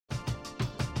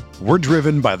We're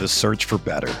driven by the search for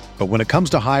better. But when it comes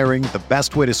to hiring, the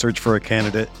best way to search for a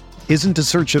candidate isn't to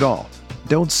search at all.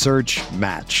 Don't search,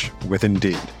 match with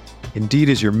Indeed. Indeed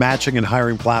is your matching and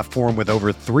hiring platform with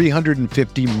over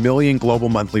 350 million global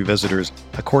monthly visitors,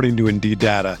 according to Indeed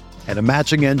data, and a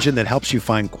matching engine that helps you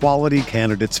find quality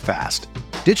candidates fast.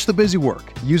 Ditch the busy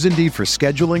work. Use Indeed for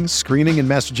scheduling, screening, and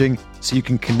messaging so you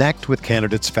can connect with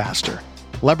candidates faster.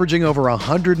 Leveraging over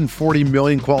 140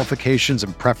 million qualifications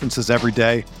and preferences every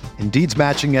day, Indeed's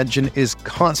matching engine is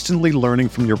constantly learning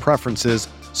from your preferences,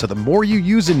 so the more you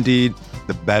use Indeed,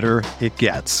 the better it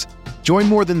gets. Join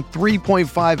more than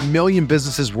 3.5 million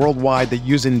businesses worldwide that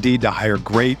use Indeed to hire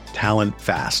great talent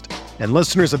fast. And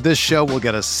listeners of this show will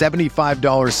get a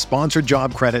 $75 sponsored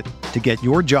job credit to get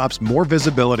your jobs more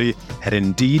visibility at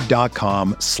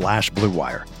Indeed.com/Blue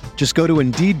Wire. Just go to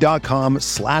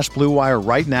Indeed.com/Blue Wire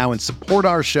right now and support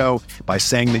our show by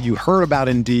saying that you heard about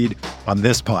Indeed on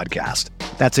this podcast.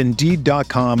 That's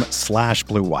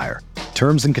Indeed.com/Blue Wire.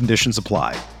 Terms and conditions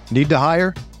apply. Need to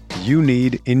hire? You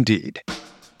need Indeed.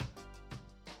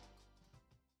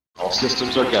 All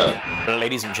systems are go.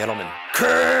 Ladies and gentlemen,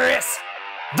 Chris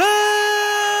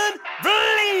Van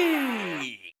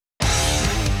Vliet!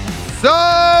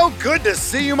 So good to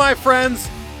see you, my friends.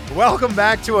 Welcome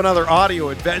back to another audio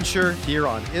adventure here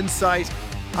on Insight.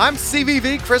 I'm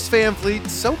CVV, Chris Van Vliet.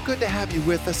 So good to have you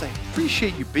with us. I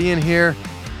appreciate you being here.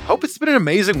 Hope it's been an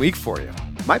amazing week for you.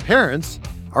 My parents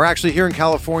are actually here in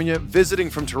California, visiting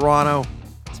from Toronto.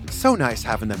 It's been so nice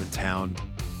having them in town.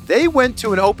 They went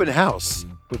to an open house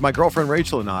with my girlfriend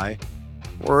Rachel and I.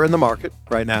 We're in the market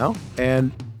right now,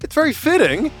 and it's very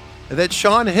fitting that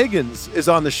Saen Higgins is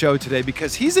on the show today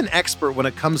because he's an expert when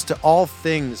it comes to all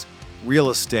things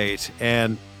real estate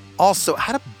and also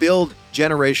how to build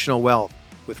generational wealth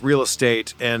with real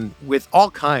estate and with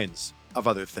all kinds of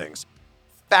other things.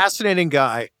 Fascinating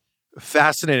guy,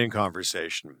 fascinating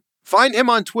conversation. Find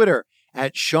him on Twitter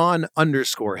at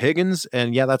Saen_Higgins.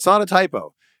 And yeah, that's not a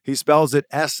typo. He spells it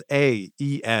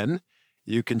Saen.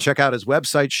 You can check out his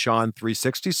website,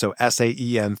 Saen360, so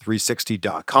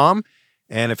Saen360.com.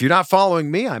 And if you're not following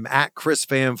me, I'm at Chris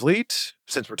Van Vliet.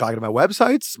 Since we're talking about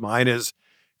websites, mine is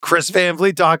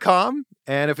ChrisVanVliet.com.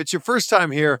 And if it's your first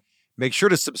time here, make sure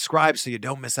to subscribe so you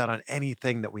don't miss out on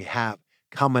anything that we have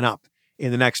coming up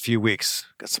in the next few weeks.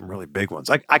 Got some really big ones.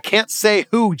 I can't say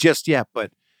who just yet, but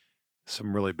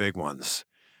some really big ones.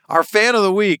 Our fan of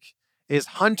the week is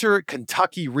Hunter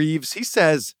Kentucky Reeves. He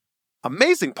says,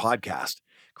 amazing podcast.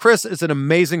 Chris is an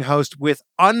amazing host with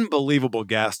unbelievable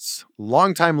guests,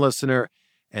 longtime listener,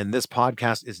 and this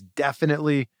podcast is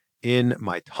definitely in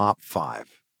my top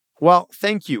 5. Well,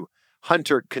 thank you,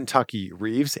 Hunter Kentucky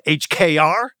Reeves,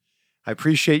 HKR. I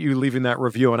appreciate you leaving that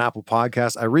review on Apple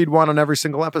Podcasts. I read one on every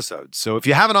single episode. So if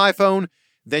you have an iPhone,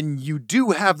 then you do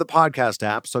have the podcast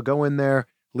app. So go in there,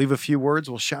 leave a few words.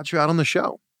 We'll shout you out on the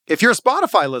show. If you're a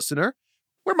Spotify listener,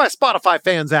 where are my Spotify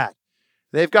fans at?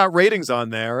 They've got ratings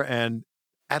on there. And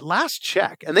at last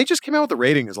check, and they just came out with the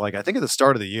ratings, like I think at the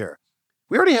start of the year,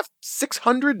 we already have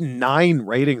 609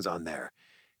 ratings on there.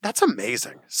 That's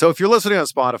amazing. So if you're listening on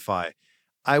Spotify,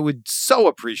 I would so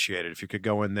appreciate it if you could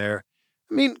go in there.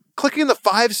 I mean, clicking the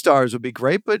 5 stars would be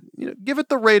great, but give it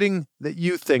the rating that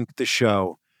you think the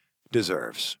show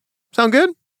deserves. Sound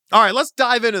good? All right, let's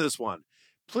dive into this one.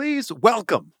 Please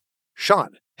welcome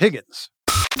Saen Higgins.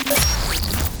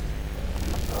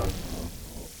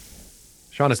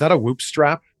 Saen, is that a Whoop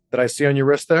strap that I see on your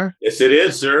wrist there? Yes, it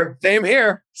is, sir. Same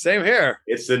here. Same here.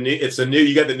 It's the new.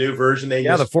 You got the new version. They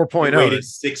the 4.0. Waited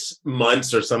 6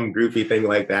 months or some goofy thing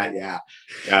like that. Yeah.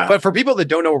 But for people that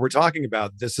don't know what we're talking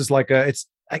about, this is like I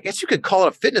guess you could call it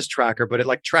a fitness tracker, but it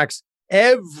like tracks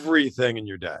everything in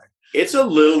your day. It's a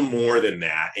little more than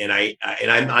that, and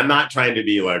I'm not trying to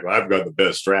be like, well, I've got the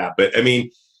best strap, but I mean,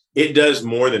 it does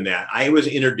more than that. I was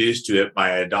introduced to it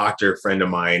by a doctor friend of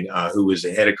mine who was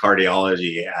the head of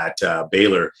cardiology at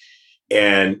Baylor.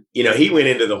 And, he went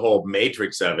into the whole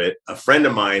matrix of it. A friend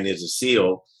of mine is a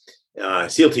SEAL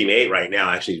Team 8 right now,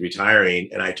 actually he's retiring.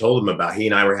 And I told him he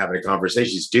and I were having a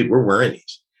conversation. He said, dude, we're wearing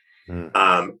these.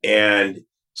 And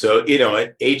so,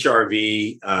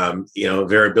 HRV,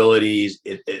 variabilities,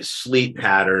 sleep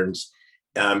patterns.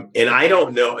 And I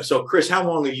don't know. So Chris, how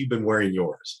long have you been wearing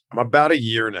yours? I'm about a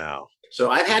year now.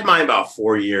 So I've had mine about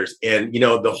 4 years. And,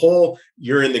 the whole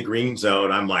you're in the green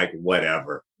zone, I'm like,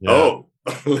 whatever. Yeah. Oh,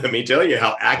 let me tell you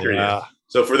how accurate it is.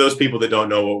 So for those people that don't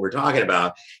know what we're talking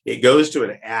about, it goes to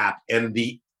an app, and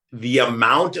the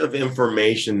amount of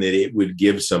information that it would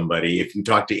give somebody, if you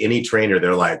talk to any trainer,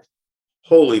 they're like,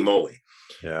 holy moly.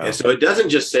 Yeah. And so it doesn't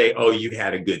just say, oh, you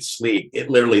had a good sleep. It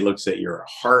literally looks at your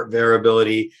heart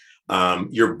variability,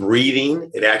 Your breathing,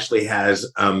 it actually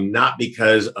has, not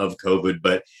because of COVID,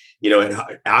 but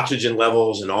oxygen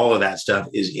levels and all of that stuff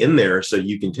is in there, so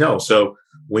you can tell. So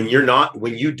when you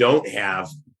don't have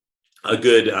a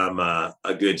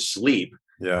good sleep,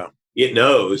 Yeah. it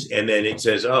knows, and then it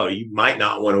says, oh, you might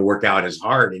not want to work out as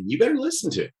hard, and you better listen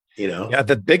to it. Yeah.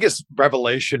 The biggest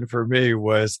revelation for me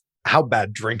was how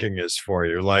bad drinking is for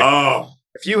you. Like, Oh,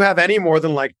 if you have any more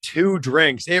than like 2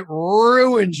 drinks, it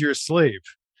ruins your sleep.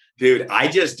 dude, I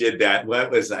just did that.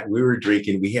 What was that? We were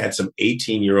drinking. We had some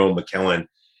 18-year-old McKellen.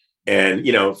 And,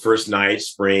 first night,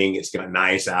 spring, it's got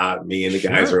nice out. Me and the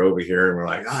guys are over here and we're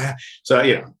like, oh, yeah. So,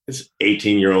 it's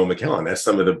 18-year-old McKellen. That's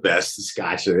some of the best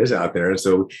scotch there is out there. And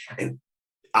so, and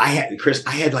I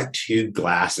had like 2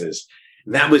 glasses.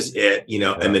 And that was it,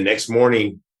 and the next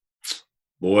morning,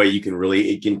 boy, it can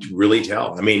really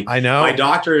tell. I mean, I know my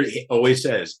doctor always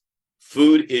says,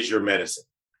 food is your medicine.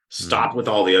 Stop with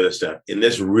all the other stuff. And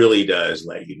this really does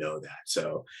let you know that.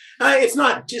 So it's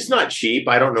not cheap.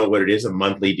 I don't know what it is, a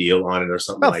monthly deal on it or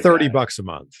something about like $30 a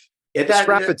month. The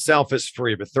strap itself is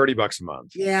free, but $30 a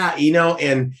month. Yeah.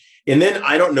 And then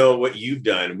I don't know what you've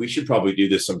done. We should probably do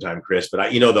this sometime, Chris,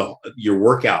 but your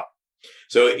workout.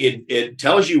 So it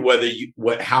tells you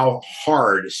how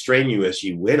hard, strenuous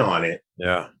you went on it.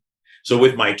 Yeah. So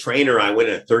with my trainer, I went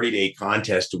in a 30-day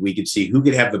contest. We could see who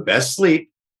could have the best sleep.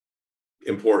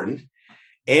 Important,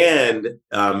 and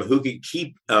who could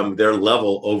keep their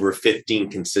level over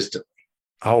 15 consistently.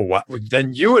 Oh, what?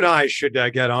 Then you and I should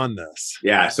get on this.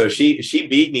 Yeah. So she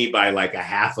beat me by like a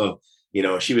half of,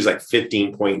 she was like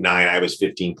 15.9. I was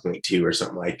 15.2 or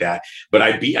something like that. But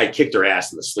I kicked her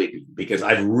ass in the sleep because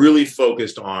I've really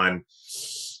focused on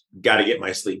got to get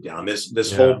my sleep down.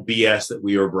 This whole BS that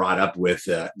we were brought up with,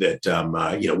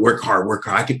 work hard.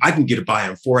 I can get by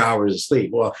on 4 hours of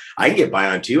sleep. Well, I can get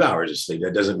by on 2 hours of sleep.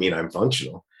 That doesn't mean I'm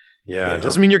functional. Yeah. It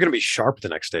doesn't mean you're going to be sharp the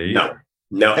next day either.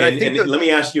 No. And let me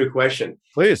ask you a question.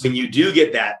 Please. When you do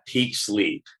get that peak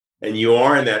sleep and you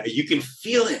are in that, you can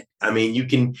feel it. I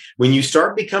mean, when you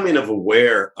start becoming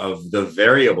aware of the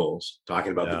variables,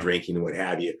 talking about the drinking and what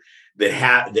have you,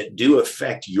 that do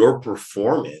affect your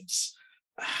performance,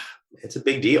 it's a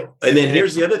big deal. And then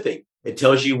here's the other thing. It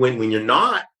tells you when you're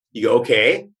not, you go,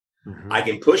 okay, I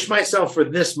can push myself for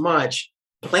this much.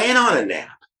 Plan on a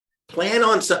nap. Plan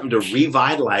on something to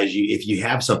revitalize you if you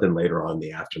have something later on in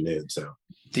the afternoon. So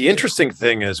the interesting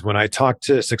thing is when I talk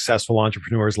to successful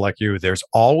entrepreneurs like you, there's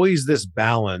always this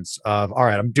balance of, all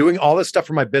right, I'm doing all this stuff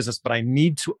for my business, but I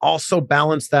need to also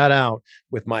balance that out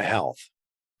with my health.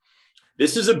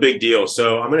 This is a big deal.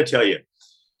 So I'm going to tell you,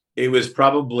 it was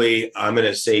probably, I'm going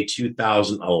to say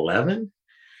 2011.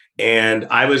 And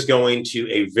I was going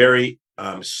to a very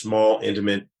small,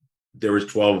 intimate, there was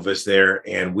 12 of us there.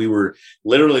 And we were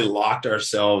literally locked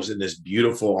ourselves in this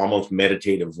beautiful, almost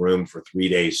meditative room for 3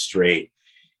 days straight.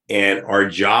 And our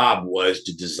job was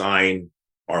to design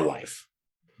our life.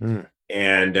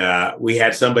 And we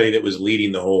had somebody that was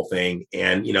leading the whole thing.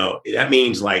 And, that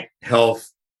means like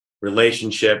health,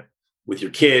 relationship with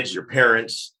your kids, your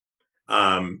parents,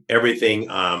 everything,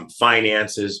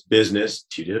 finances, business,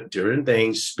 2 different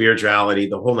things, spirituality,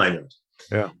 the whole 9 yards.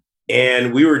 Yeah.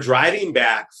 And we were driving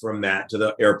back from that to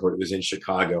the airport. It was in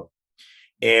Chicago.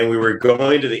 And we were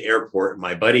going to the airport.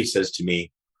 My buddy says to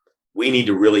me, we need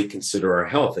to really consider our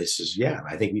health. I says, yeah,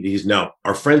 I think we need. No,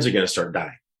 our friends are going to start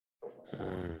dying.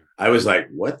 I was like,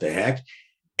 what the heck?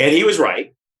 And he was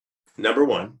right. Number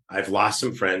one, I've lost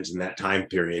some friends in that time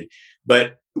period.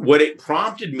 But what it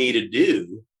prompted me to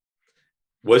do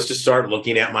was to start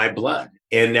looking at my blood.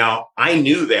 And now I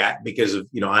knew that because of,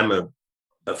 I'm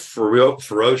a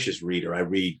ferocious reader. I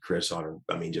read, Chris, I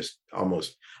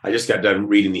just got done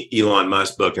reading the Elon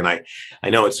Musk book. And I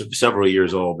know it's several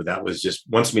years old, but that was just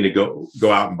wants me to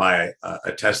go out and buy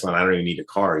a Tesla. And I don't even need a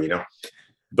car,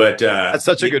 But that's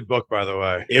such a good book, by the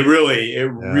way. It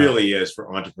really is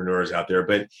for entrepreneurs out there.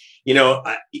 But,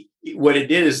 what it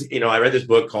did is, I read this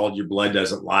book called Your Blood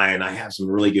Doesn't Lie. And I have some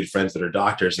really good friends that are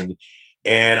doctors.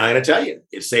 And I'm going to tell you,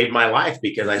 it saved my life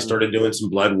because I started doing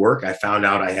some blood work. I found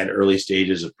out I had early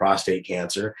stages of prostate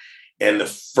cancer. And the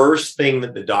first thing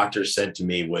that the doctor said to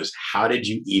me was, how did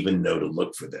you even know to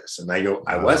look for this? And I go,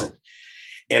 I wasn't.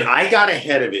 And I got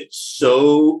ahead of it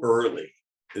so early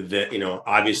that,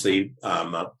 obviously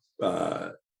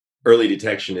early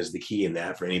detection is the key in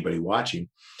that for anybody watching.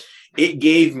 It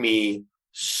gave me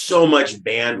so much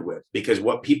bandwidth because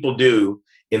what people do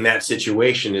in that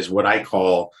situation is what I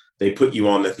call, they put you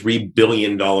on the $3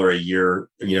 billion a year,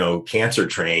 cancer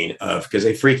train because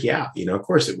they freak you out. Of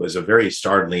course, it was a very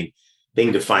startling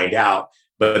thing to find out.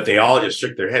 But they all just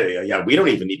shook their head. They go, yeah, we don't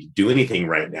even need to do anything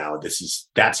right now.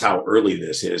 That's how early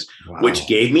this is, which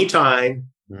gave me time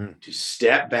to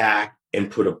step back and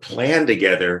put a plan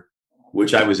together,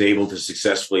 which I was able to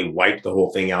successfully wipe the whole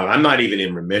thing out. I'm not even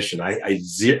in remission. I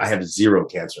have zero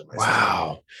cancer in my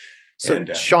Wow. So,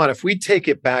 Sean, if we take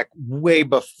it back way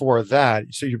before that,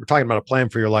 so you were talking about a plan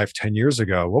for your life 10 years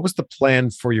ago. What was the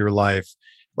plan for your life?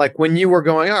 Like when you were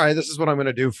going, all right, this is what I'm going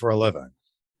to do for a living.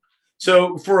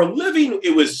 So for a living,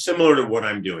 it was similar to what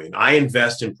I'm doing. I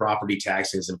invest in property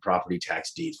taxes and property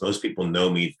tax deeds. Most people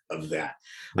know me of that.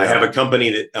 Yeah. I have a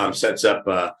company that sets up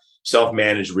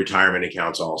self-managed retirement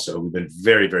accounts also. We've been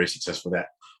very, very successful with that.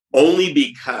 Only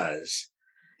because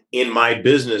in my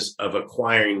business of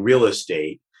acquiring real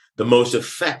estate, the most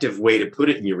effective way to put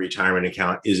it in your retirement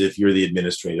account is if you're the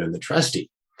administrator and the trustee.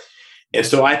 And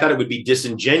so I thought it would be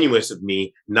disingenuous of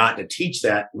me not to teach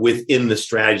that within the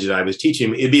strategy that I was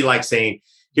teaching. It'd be like saying,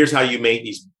 here's how you make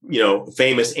these,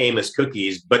 famous Amos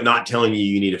cookies, but not telling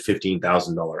you need a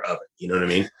 $15,000 oven. You know what I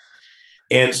mean?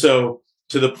 And so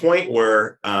to the point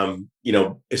where,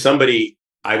 if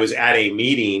I was at a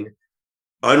meeting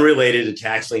unrelated to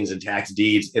tax liens and tax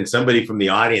deeds, and somebody from the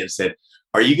audience said,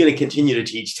 are you going to continue to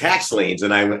teach tax liens?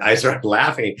 And I started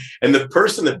laughing. And the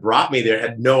person that brought me there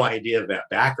had no idea of that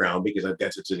background because I've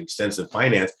got such an extensive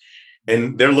finance.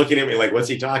 And they're looking at me like, what's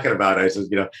he talking about? I said,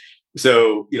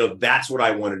 that's what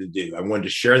I wanted to do. I wanted to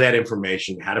share that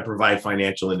information, how to provide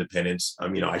financial independence.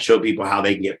 I show people how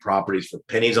they can get properties for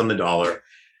pennies on the dollar.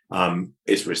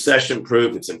 It's recession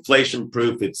proof. It's inflation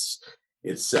proof. It's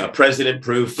president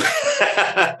proof.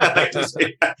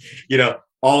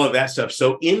 All of that stuff.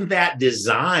 So in that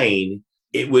design,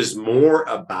 it was more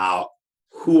about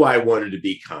who I wanted to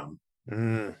become.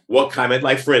 What kind of,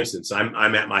 like, for instance,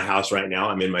 I'm at my house right now.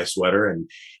 I'm in my sweater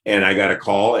and I got a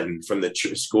call and from the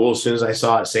school. As soon as I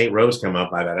saw St. Rose come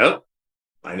up, I thought, oh,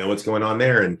 I know what's going on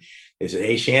there. And they said,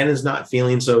 hey, Shannon's not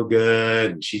feeling so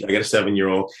good. And I got a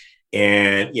 7-year-old.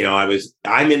 And,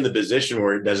 I'm in the position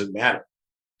where it doesn't matter.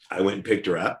 I went and picked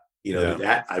her up,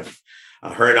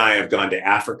 her and I have gone to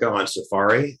Africa on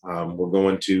safari. We're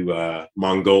going to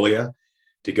Mongolia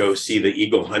to go see the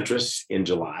eagle huntress in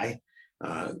July.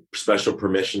 Special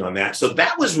permission on that. So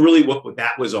that was really what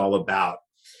that was all about.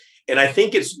 And I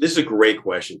think this is a great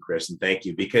question, Chris, and thank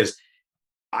you, because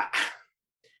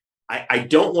I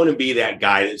don't want to be that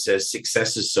guy that says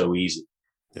success is so easy.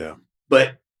 Yeah.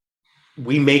 But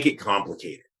we make it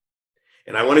complicated.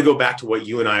 And I want to go back to what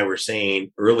you and I were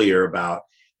saying earlier about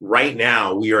right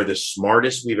now, we are the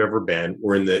smartest we've ever been.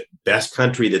 We're in the best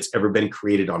country that's ever been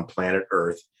created on planet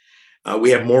Earth.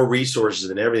 We have more resources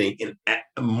than everything. And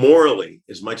morally,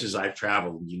 as much as I've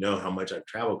traveled, you know how much I've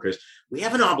traveled, Chris, we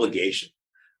have an obligation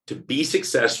to be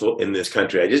successful in this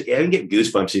country. I get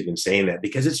goosebumps even saying that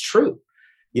because it's true.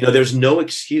 There's no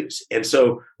excuse. And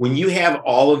so when you have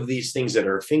all of these things that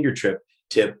are a fingertip,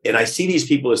 and I see these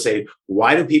people that say,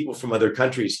 why do people from other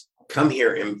countries come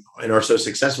here and are so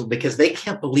successful? Because they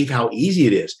can't believe how easy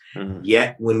it is.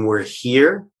 Yet when we're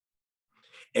here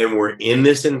and we're in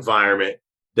this environment,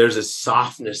 there's a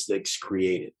softness that's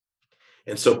created.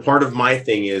 And so part of my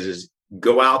thing is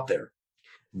go out there,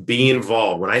 be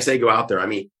involved. When I say go out there, I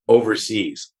mean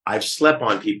overseas. I've slept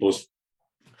on people's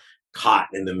cot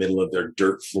in the middle of their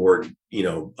dirt floored,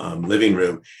 living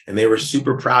room. And they were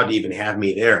super proud to even have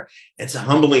me there. It's a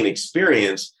humbling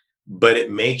experience, but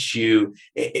it makes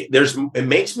it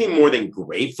makes me more than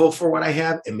grateful for what I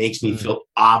have. It makes me feel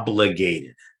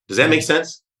obligated. Does that make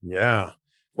sense? Yeah.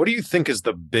 What do you think is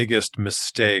the biggest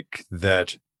mistake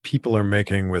that people are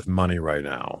making with money right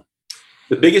now?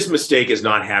 The biggest mistake is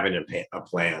not having a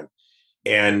plan.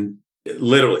 And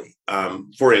literally,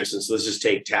 for instance, let's just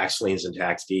take tax liens and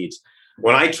tax deeds.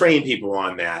 When I train people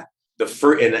on that,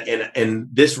 and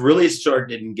this really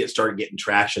started getting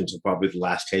traction to probably the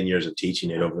last 10 years of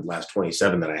teaching it over the last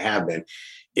 27 that I have been,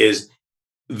 is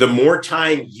the more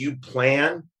time you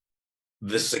plan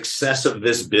the success of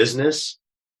this business,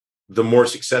 the more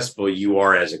successful you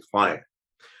are as a client.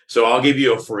 So I'll give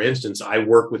you for instance, I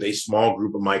work with a small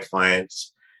group of my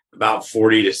clients, about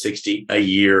 40 to 60 a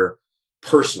year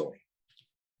personally.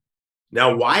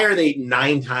 Now, why are they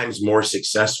 9 times more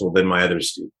successful than my other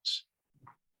students?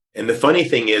 And the funny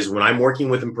thing is, when I'm working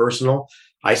with them personal,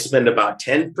 I spend about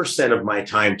 10% of my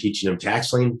time teaching them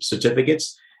tax lien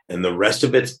certificates, and the rest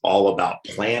of it's all about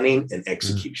planning and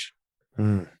execution.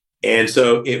 And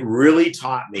so it really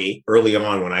taught me early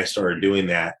on when I started doing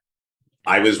that,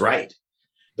 I was right.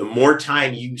 The more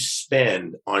time you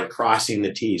spend on crossing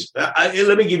the T's,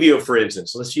 let me give you for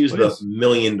instance, let's use the $1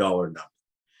 million number.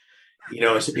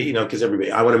 Because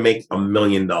everybody, I want to make $1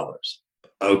 million.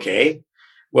 Okay.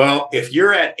 Well, if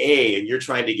you're at A and you're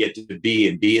trying to get to B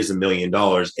and B is $1 million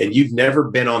and you've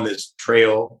never been on this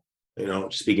trail,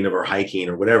 speaking of our hiking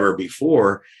or whatever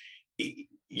before,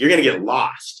 you're going to get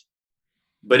lost.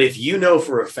 But if you know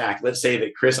for a fact, let's say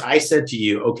that, Chris, I said to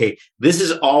you, okay, this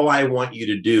is all I want you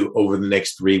to do over the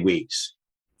next 3 weeks.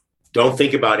 Don't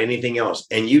think about anything else.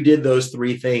 And you did those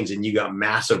 3 things and you got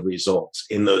massive results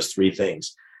in those 3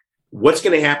 things. What's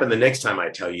going to happen the next time I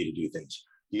tell you to do things?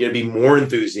 You're going to be more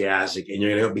enthusiastic and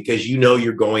you're going to, because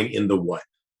you're going in the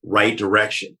right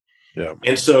direction. Yeah.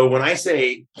 And so when I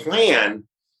say plan,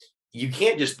 you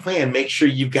can't just plan, make sure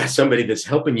you've got somebody that's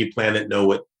helping you plan that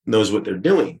knows what they're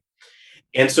doing.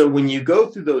 And so when you go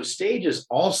through those stages,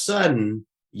 all of a sudden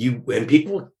and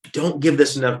people don't give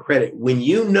this enough credit. When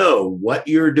you know what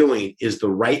you're doing is the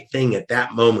right thing at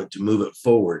that moment to move it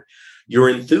forward, your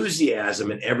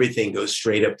enthusiasm and everything goes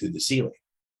straight up through the ceiling.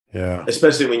 Yeah.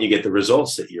 Especially when you get the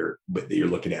results that you're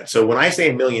looking at. So when I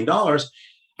say $1 million,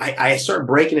 I start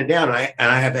breaking it down. And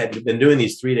I have been doing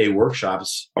these 3-day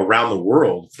workshops around the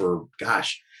world for,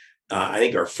 I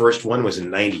think our first one was in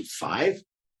 95.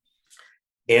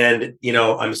 And,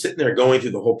 I'm sitting there going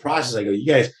through the whole process. I go, you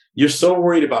guys, you're so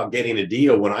worried about getting a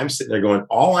deal when I'm sitting there going,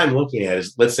 all I'm looking at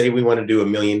is, let's say we want to do $1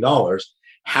 million.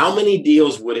 How many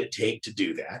deals would it take to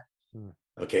do that?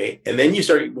 Okay. And then you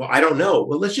start, well, I don't know.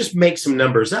 Well, let's just make some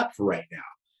numbers up for right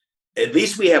now. At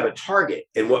least we have a target.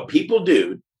 And what people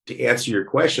do, to answer your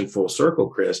question full circle,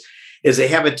 Chris, is they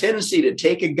have a tendency to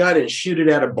take a gun and shoot it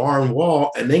at a barn wall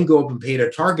and then go up and paint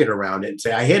a target around it and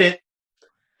say, I hit it.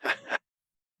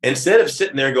 Instead of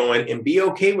sitting there going and be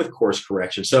okay with course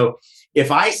correction. So if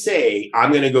I say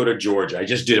I'm going to go to Georgia, I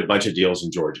just did a bunch of deals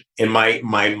in Georgia, and my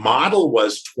model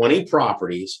was 20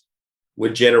 properties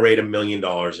would generate $1 million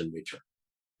in return.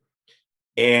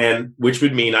 And which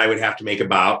would mean I would have to make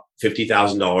about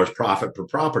 $50,000 profit per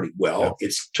property. Well,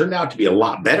 It's turned out to be a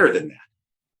lot better than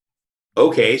that.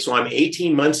 Okay, so I'm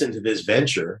 18 months into this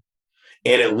venture,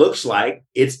 and it looks like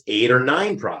it's 8 or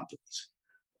 9 properties.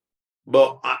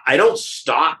 But I don't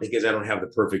stop because I don't have the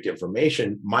perfect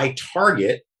information. My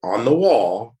target on the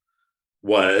wall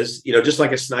was, just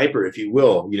like a sniper, if you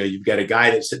will. You've got a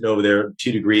guy that's sitting over there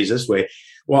 2 degrees this way.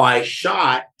 Well, I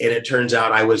shot, and it turns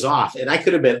out I was off. And I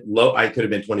could have been low. I could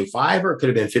have been 25 or it could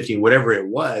have been 15, whatever it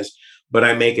was. But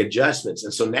I make adjustments.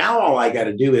 And so now all I got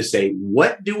to do is say,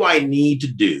 what do I need to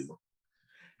do?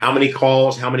 How many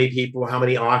calls, how many people, how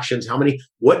many auctions,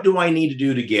 what do I need to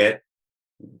do to get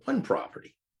 1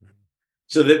 property?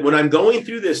 So that when I'm going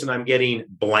through this and I'm getting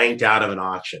blanked out of an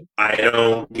auction, I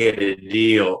don't get a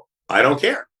deal, I don't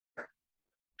care.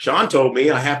 Sean told me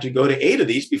I have to go to 8 of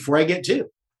these before I get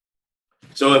 2.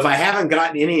 So if I haven't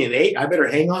gotten any in 8, I better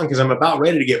hang on because I'm about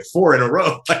ready to get 4 in a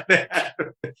row like that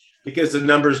because the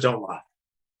numbers don't lie.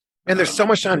 And there's so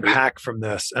much to unpack from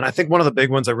this. And I think one of the big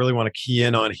ones I really want to key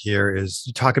in on here is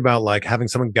you talk about like having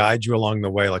someone guide you along the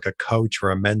way, like a coach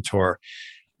or a mentor.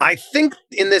 I think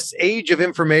in this age of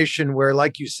information where,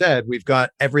 like you said, we've got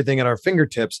everything at our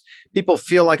fingertips, people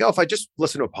feel like, oh, if I just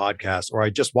listen to a podcast or I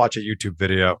just watch a YouTube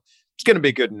video, it's going to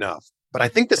be good enough. But I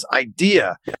think this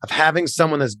idea of having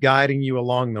someone that's guiding you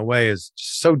along the way is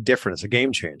so different. It's a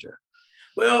game changer.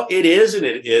 Well, it is and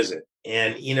it isn't.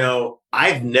 And,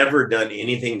 I've never done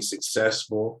anything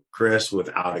successful, Chris,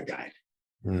 without a guide.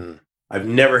 I've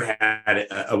never had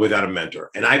it without a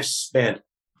mentor. And I've spent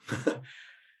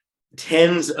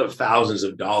tens of thousands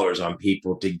of dollars on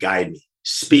people to guide me.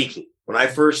 Speaking. When I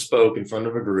first spoke in front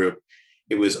of a group,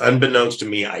 it was unbeknownst to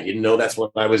me. I didn't know that's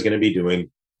what I was going to be doing.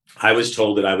 I was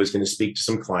told that I was going to speak to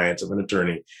some clients of an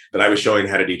attorney, that I was showing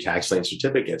how to do tax lien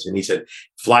certificates. And he said,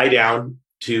 fly down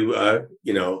to,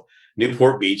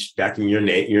 Newport Beach, back in your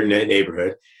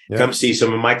neighborhood, come see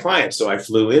some of my clients. So I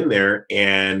flew in there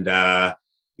and,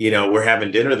 we're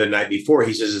having dinner the night before.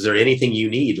 He says, is there anything you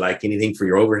need, like anything for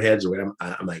your overheads? Or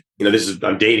I'm like,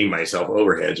 I'm dating myself,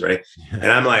 overheads, right?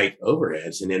 And I'm like,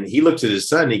 overheads. And then he looks at his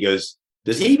son and he goes,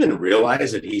 does he even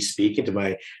realize that he's speaking to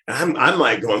my, I'm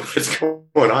like going, what's going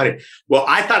on here? Well,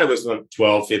 I thought it was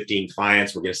 12, 15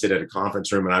 clients. We're going to sit at a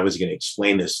conference room and I was going to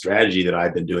explain this strategy that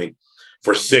I've been doing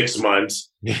for 6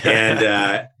 months.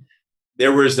 And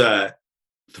there was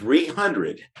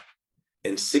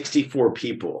 364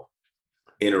 people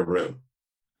in a room.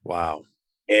 Wow.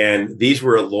 And these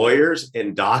were lawyers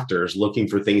and doctors looking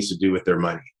for things to do with their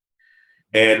money.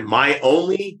 And my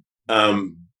only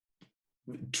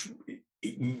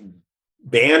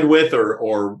bandwidth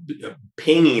or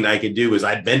pinging I could do was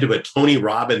I'd been to a Tony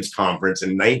Robbins conference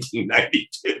in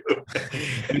 1992.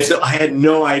 And so I had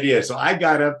no idea. So I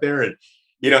got up there and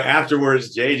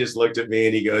Afterwards, Jay just looked at me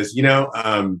and he goes,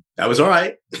 that was all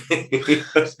right.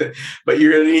 But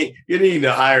you need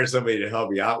to hire somebody to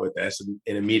help you out with this. And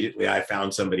immediately I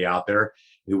found somebody out there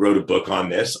who wrote a book on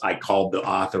this. I called the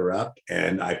author up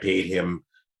and I paid him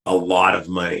a lot of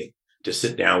money to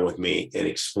sit down with me and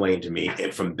explain to me.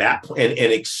 And from that point,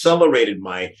 and accelerated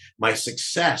my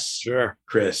success. Sure.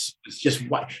 Chris, it's just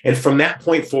why. And from that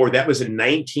point forward, that was in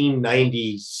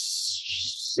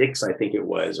 1996, I think it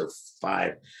was, or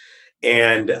 5.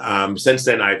 And since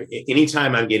then,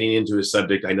 anytime I'm getting into a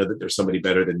subject, I know that there's somebody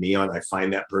better than me on, I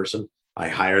find that person, I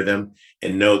hire them,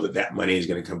 and know that money is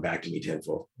going to come back to me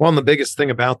tenfold. Well, and the biggest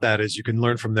thing about that is you can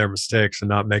learn from their mistakes and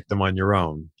not make them on your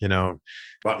own, Well,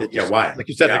 why? Like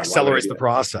you said, it accelerates the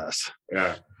process.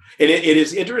 Yeah. And it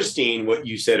is interesting what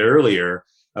you said earlier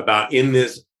about in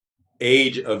this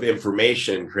age of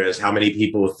information, Chris, how many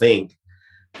people think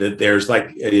that there's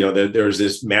there's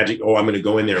this magic, I'm going to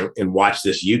go in there and watch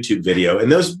this YouTube video.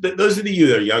 And those of you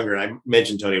that are younger, I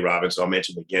mentioned Tony Robbins, so I'll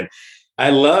mention him again.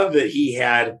 I love that he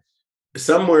had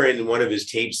somewhere in one of his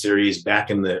tape series back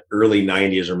in the early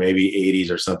 90s or maybe 80s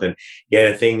or something, he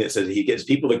had a thing that says he gets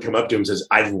people to come up to him and says,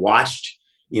 I've watched,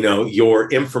 your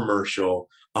infomercial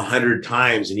 100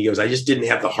 times. And he goes, I just didn't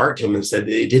have the heart to him and said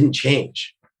it didn't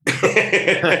change.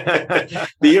 The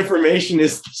information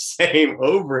is the same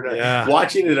over and over. Yeah.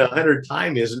 Watching it 100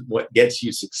 times isn't what gets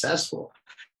you successful.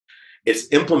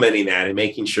 It's implementing that and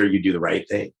making sure you do the right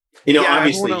thing.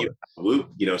 Obviously,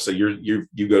 so you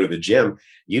go to the gym,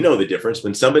 the difference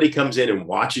when somebody comes in and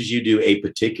watches you do a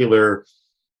particular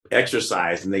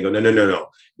exercise and they go,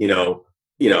 no,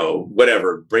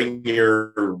 whatever, bring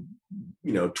your,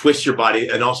 twist your body.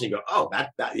 And also you go, oh,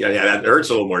 that hurts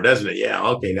a little more, doesn't it? Yeah.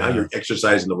 Okay. Now you're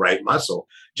exercising the right muscle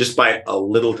just by a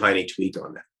little tiny tweak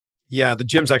on that. Yeah, the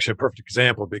gym's actually a perfect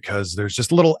example because there's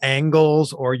just little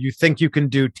angles, or you think you can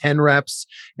do 10 reps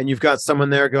and you've got someone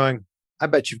there going, I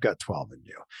bet you've got 12 in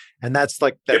you. And that's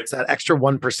that extra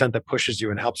 1% that pushes you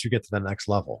and helps you get to the next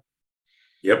level.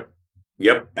 Yep,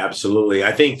 absolutely.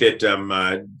 I think that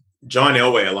John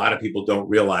Elway, a lot of people don't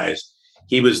realize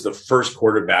he was the first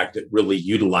quarterback that really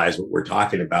utilized what we're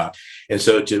talking about. And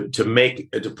so to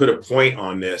put a point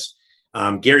on this,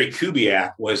 Gary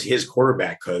Kubiak was his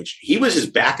quarterback coach. He was his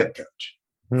backup coach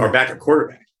or backup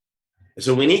quarterback. And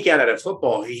so when he got out of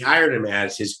football, he hired him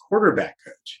as his quarterback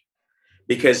coach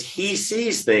because he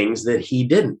sees things that he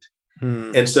didn't.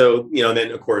 And so,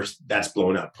 then of course that's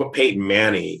blown up. Peyton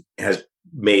Manning has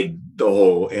made the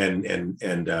whole and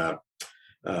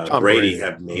Brady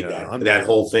have made that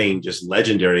whole thing just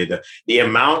legendary. The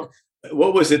amount,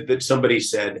 what was it that somebody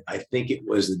said? I think it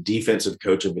was the defensive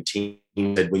coach of a team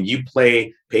said, when you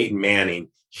play Peyton Manning,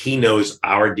 he knows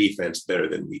our defense better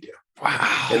than we do.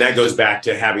 Wow. And that goes back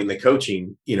to having the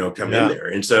coaching, come in there.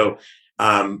 And so,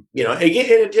 again,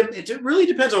 it really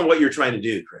depends on what you're trying to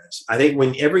do, Chris. I think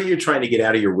whenever you're trying to get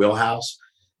out of your wheelhouse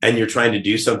and you're trying to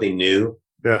do something new,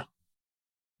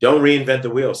 don't reinvent the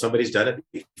wheel. Somebody's done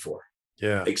it before.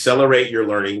 Yeah. Accelerate your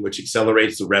learning, which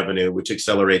accelerates the revenue, which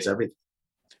accelerates everything.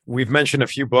 We've mentioned a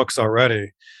few books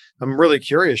already. I'm really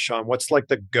curious, Sean, what's like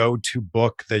the go-to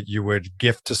book that you would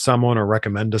gift to someone or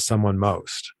recommend to someone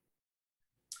most?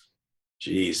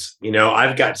 Geez,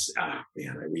 I've got, I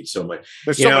read so much.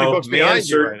 There's so many books behind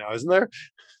you right now, isn't there?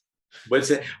 What's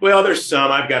it? Well, there's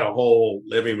some. I've got a whole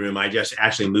living room. I just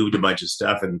actually moved a bunch of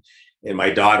stuff, and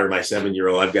my daughter, my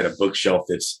 7-year-old, I've got a bookshelf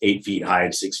that's 8 feet high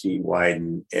and 6 feet wide,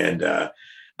 and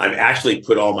I've actually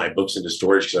put all my books into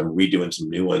storage because I'm redoing some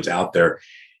new ones out there.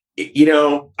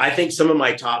 I think some of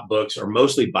my top books are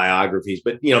mostly biographies,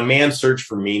 but Man's Search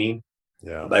for Meaning,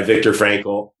 by Viktor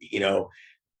Frankl.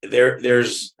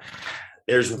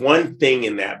 There's one thing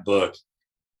in that book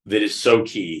that is so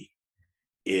key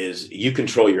is you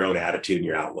control your own attitude and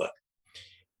your outlook.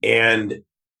 And,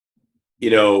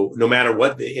 no matter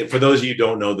what, for those of you who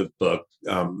don't know the book,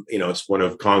 it's one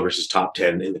of Congress's top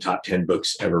 10 in the top 10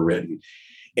 books ever written.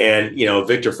 And,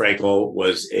 Viktor Frankl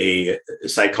was a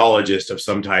psychologist of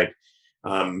some type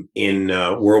in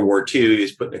World War II. He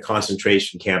was put in a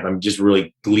concentration camp. I'm just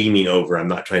really gleaming over. I'm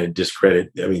not trying to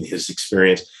discredit, his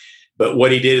experience. But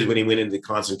what he did is when he went into the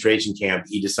concentration camp,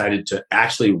 he decided to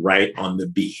actually write on the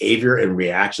behavior and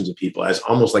reactions of people as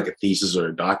almost like a thesis or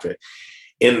a doctorate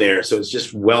in there. So it's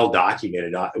just well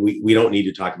documented. We don't need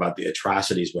to talk about the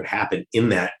atrocities, what happened in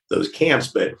those camps.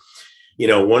 But,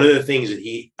 one of the things that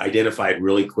he identified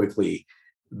really quickly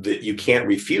that you can't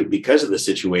refute because of the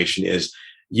situation is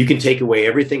you can take away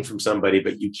everything from somebody,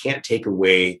 but you can't take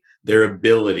away their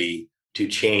ability to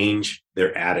change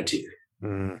their attitude.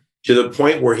 To the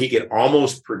point where he could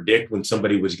almost predict when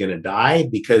somebody was going to die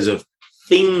because of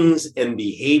things and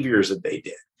behaviors that they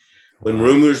did. when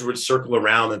rumors would circle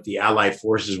around that the Allied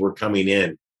forces were coming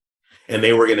in and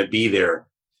they were going to be there,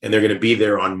 and they're going to be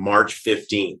there on March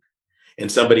 15th.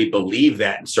 And somebody believed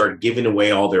that and started giving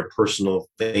away all their personal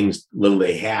things, little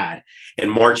they had.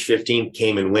 And March 15th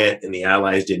came and went, and the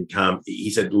Allies didn't come. He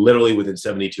said literally within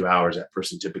 72 hours, that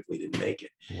person typically didn't make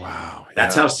it. Wow.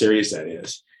 That's how serious that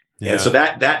is. Yeah. And so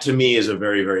that to me is a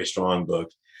very, very strong book.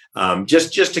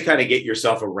 Just to kind of get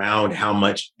yourself around how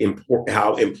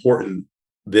important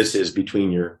this is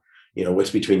between your,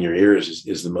 what's between your ears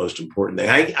is the most important thing.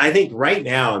 I think right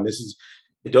now, and this is,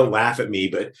 don't laugh at me,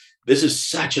 but this is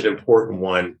such an important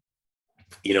one,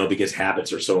 because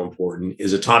habits are so important,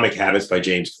 is Atomic Habits by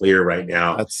James Clear right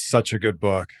now. That's such a good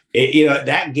book.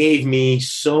 That gave me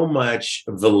so much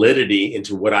validity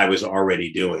into what I was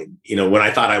already doing, when I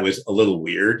thought I was a little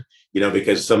weird,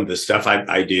 because some of the stuff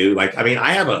I do, I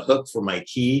have a hook for my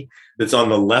key that's on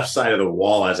the left side of the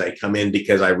wall as I come in,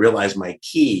 because I realize my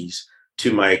keys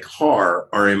to my car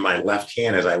are in my left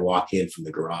hand as I walk in from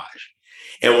the garage.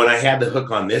 And when I had the hook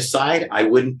on this side, I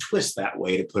wouldn't twist that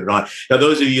way to put it on. Now,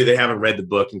 those of you that haven't read the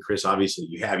book, and Chris, obviously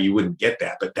you wouldn't get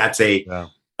that, but that's an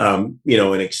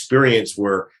experience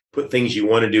where put things you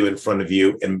want to do in front of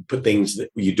you and put things that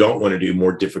you don't want to do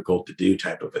more difficult to do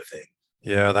type of a thing.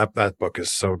 Yeah, that book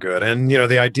is so good. And,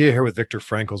 the idea here with Viktor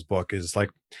Frankl's book is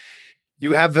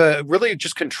you have really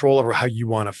just control over how you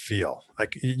want to feel.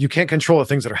 You can't control the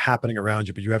things that are happening around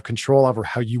you, but you have control over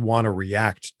how you want to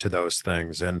react to those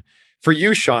things. And for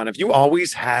you, Sean, have you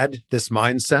always had this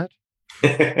mindset?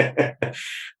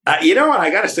 You know what? I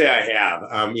got to say I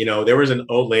have. There was an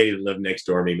old lady that lived next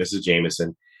door to me, Mrs.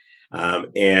 Jameson.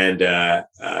 And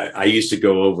I used to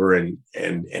go over and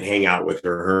hang out with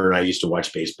her. Her and I used to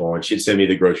watch baseball, and she'd send me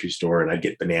to the grocery store, and I'd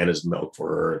get bananas and milk for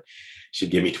her. She'd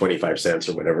give me 25 cents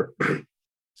or whatever.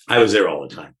 I was there all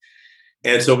the time.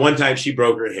 And so one time she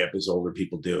broke her hip, as older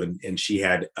people do, and she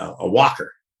had a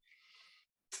walker.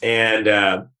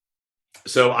 And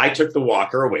so I took the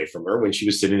walker away from her when she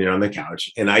was sitting there on the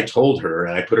couch, and I told her,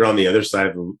 and I put it on the other side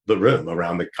of the room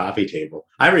around the coffee table.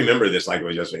 I remember this like it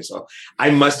was yesterday. So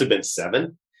I must have been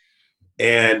 7.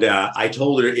 And I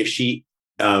told her if she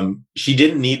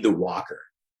didn't need the walker,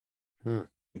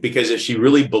 because if she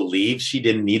really believed she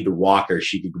didn't need the walker,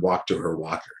 she could walk to her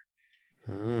walker.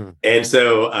 And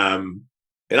so,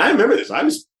 and I remember this. I'm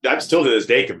still to this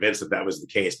day convinced that was the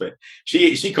case. But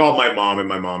she called my mom, and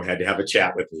my mom had to have a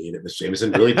chat with me that Miss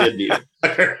Jameson really did need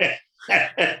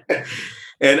it.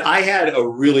 And I had a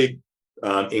really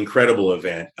incredible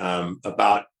event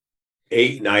about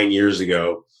 8-9 years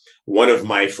ago. One of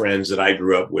my friends that I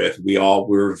grew up with, we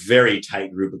were a very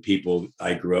tight group of people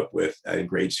I grew up with in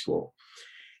grade school.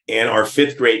 And our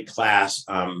 5th grade class,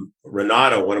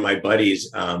 Renata, one of my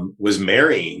buddies, was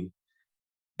marrying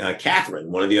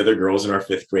Catherine, one of the other girls in our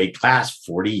 5th grade class,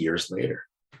 40 years later.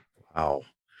 Wow.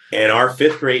 And our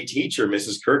 5th grade teacher,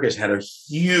 Mrs. Kirkus, had a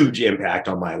huge impact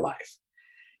on my life.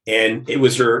 And it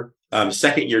was her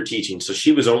 2nd year teaching. So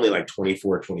she was only like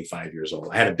 24, 25 years old.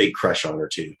 I had a big crush on her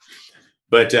too.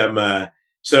 But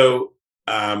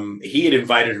he had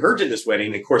invited her to this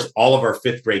wedding. Of course, all of our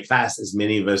 5th grade class, as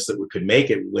many of us that could make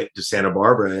it, went to Santa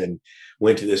Barbara and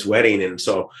went to this wedding. And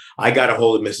so I got a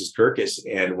hold of Mrs. Kirkus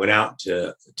and went out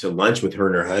to lunch with her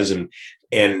and her husband.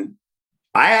 And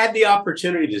I had the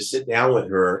opportunity to sit down with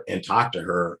her and talk to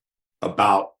her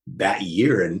about that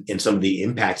year and some of the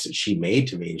impacts that she made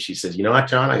to me. And she says, "You know what,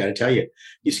 John, I got to tell you,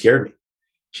 you scared me."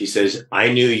 She says,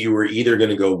 "I knew you were either going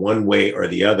to go one way or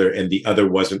the other, and the other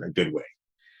wasn't a good way."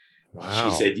 Wow.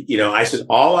 She said, I said,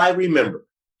 "All I remember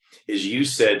is you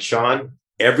said, Sean,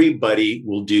 everybody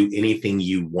will do anything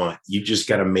you want. You just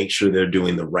got to make sure they're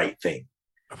doing the right thing."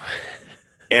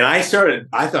 And I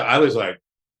was like,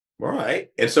 all right.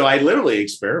 And so I literally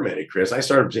experimented, Chris. I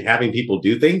started having people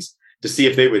do things to see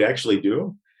if they would actually do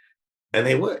them, and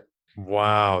they would.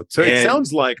 Wow. So it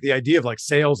sounds like the idea of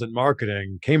sales and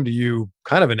marketing came to you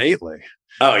kind of innately.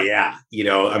 Oh yeah.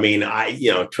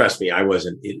 Trust me, I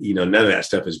wasn't, none of that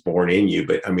stuff is born in you,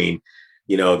 but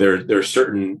there's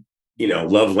certain,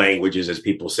 love languages, as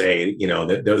people say,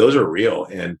 that those are real.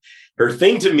 And her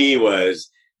thing to me was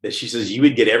that she says, you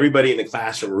would get everybody in the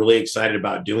classroom really excited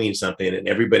about doing something, and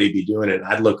everybody be doing it. And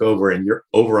I'd look over, and you're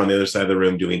over on the other side of the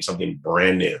room doing something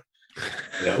brand new,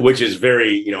 which is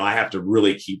very, I have to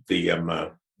really keep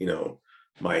the,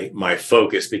 my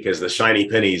focus, because the shiny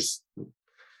pennies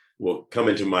will come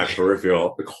into my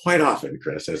peripheral quite often,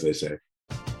 Chris, as they say.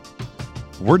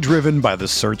 We're driven by the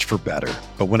search for better.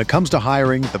 But when it comes to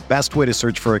hiring, the best way to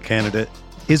search for a candidate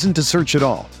isn't to search at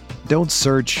all. Don't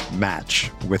search,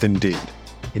 match with Indeed.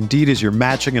 Indeed is your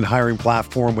matching and hiring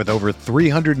platform with over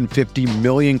 350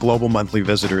 million global monthly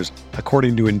visitors,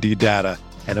 according to Indeed data,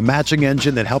 and a matching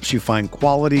engine that helps you find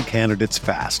quality candidates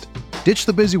fast. Ditch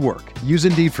the busy work. Use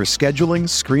Indeed for scheduling,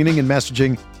 screening, and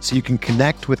messaging so you can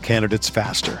connect with candidates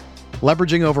faster.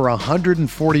 Leveraging over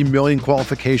 140 million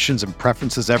qualifications and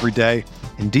preferences every day,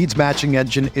 Indeed's matching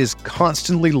engine is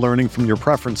constantly learning from your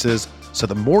preferences, so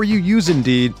the more you use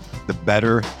Indeed, the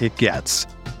better it gets.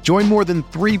 Join more than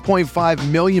 3.5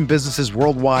 million businesses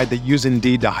worldwide that use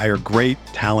Indeed to hire great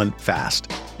talent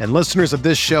fast. And listeners of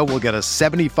this show will get a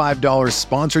 $75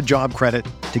 sponsored job credit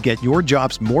to get your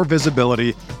jobs more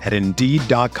visibility at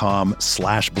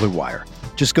Indeed.com/Blue Wire.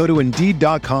 Just go to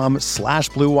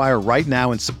Indeed.com/Blue Wire right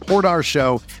now and support our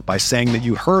show by saying that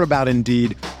you heard about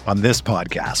Indeed on this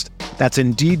podcast. That's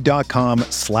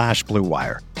Indeed.com/Blue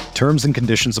Wire. Terms and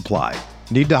conditions apply.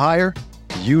 Need to hire?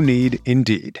 You need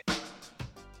Indeed.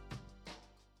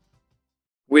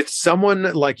 With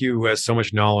someone like you who has so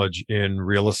much knowledge in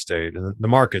real estate, and the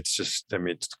market's just,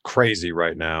 it's crazy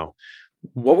right now.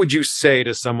 What would you say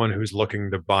to someone who's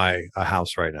looking to buy a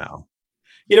house right now?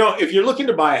 If you're looking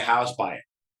to buy a house, buy it.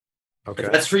 Okay.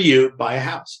 If that's for you, buy a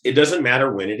house. It doesn't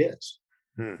matter when it is.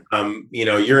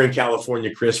 You're in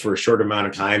California, Chris, for a short amount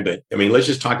of time, but let's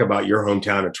just talk about your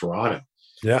hometown of Toronto.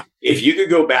 Yeah. If you could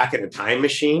go back in a time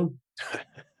machine,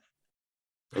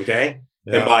 okay,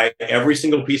 and buy every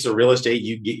single piece of real estate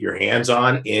you get your hands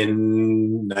on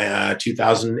in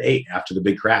 2008 after the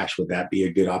big crash, would that be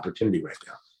a good opportunity right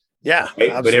now? Yeah.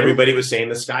 Right? But everybody was saying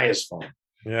the sky is falling.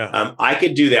 Yeah. I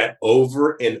could do that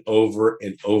over and over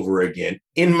and over again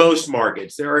in most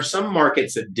markets. There are some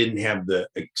markets that didn't have the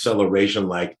acceleration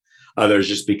like others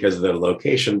just because of their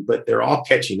location, but they're all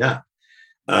catching up.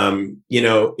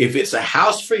 If it's a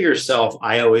house for yourself,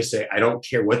 I always say, I don't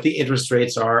care what the interest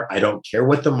rates are. I don't care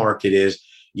what the market is.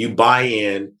 You buy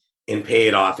in and pay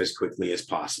it off as quickly as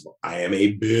possible. I am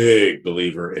a big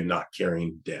believer in not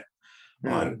carrying debt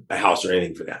on a house or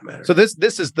anything for that matter. So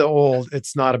this is the old,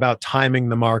 it's not about timing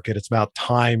the market. It's about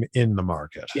time in the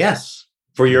market. Yes.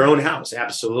 For your own house.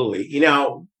 Absolutely.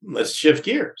 Let's shift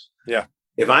gears. Yeah.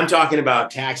 If I'm talking about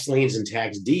tax liens and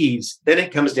tax deeds, then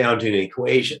it comes down to an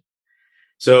equation.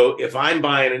 So if I'm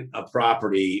buying a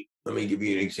property, let me give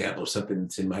you an example of something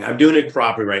that's in my, I'm doing a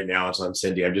property right now. It's on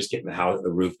Cindy. I'm just getting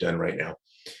the roof done right now.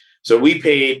 So we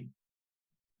paid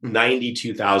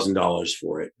 $92,000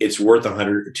 for it. It's worth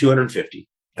 $250.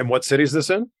 And what city is this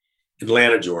in?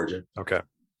 Atlanta, Georgia. Okay.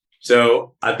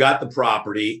 So I've got the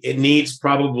property. It needs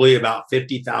probably about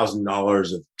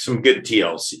 $50,000 of some good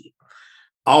TLC.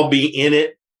 I'll be in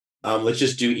it. Let's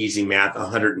just do easy math,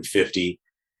 150.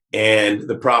 And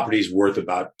the property's worth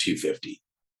about $250.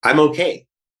 I'm okay.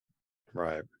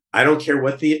 Right. I don't care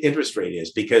what the interest rate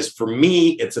is, because for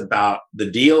me, it's about the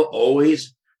deal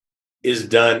always is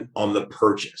done on the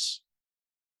purchase.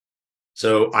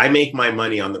 So I make my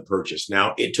money on the purchase.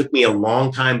 Now, it took me a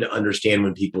long time to understand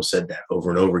when people said that over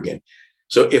and over again.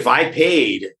 So if I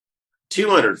paid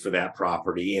 $200 for that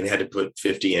property and had to put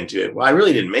 $50 into it, well, I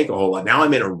really didn't make a whole lot. Now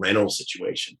I'm in a rental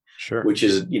situation, sure, which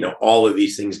is, all of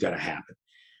these things got to happen.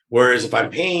 Whereas if I'm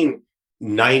paying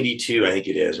 92, I think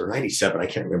it is, or 97, I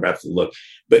can't remember, I have to look.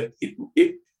 But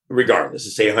regardless,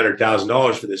 let's say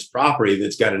 $100,000 for this property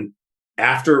that's got an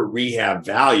after rehab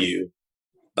value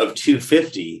of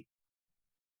 $250,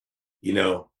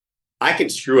 I can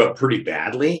screw up pretty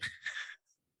badly,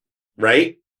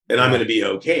 right? And I'm going to be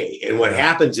okay. And what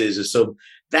happens is so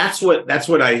that's what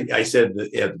I said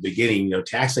at the beginning.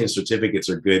 Tax lien certificates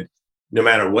are good no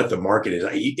matter what the market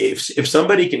is. If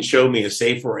somebody can show me a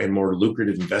safer and more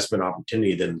lucrative investment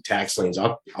opportunity than tax liens,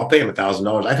 I'll pay them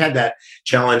 $1,000. I've had that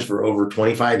challenge for over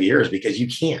 25 years because you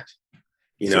can't,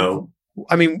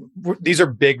 these are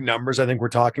big numbers. I think we're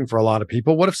talking for a lot of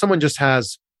people. What if someone just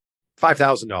has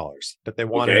 $5,000 that they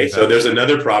want? Okay, so there's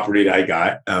another property that I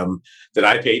got that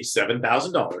I paid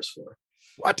 $7,000 for.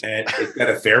 What? And it's got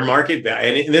a fair market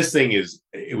value. And this thing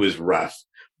it was rough,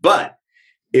 but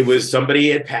it was somebody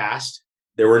had passed.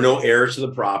 There were no heirs to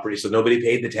the property, so nobody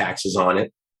paid the taxes on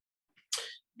it.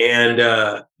 And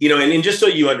and just so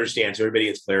you understand, so everybody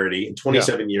gets clarity, in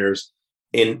 27 years,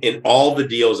 in all the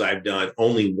deals I've done,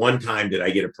 only one time did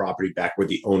I get a property back where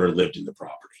the owner lived in the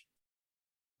property.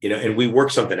 And we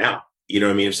work something out.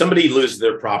 If somebody loses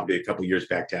their property a couple of years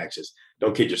back taxes,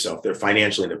 don't kid yourself. They're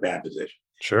financially in a bad position.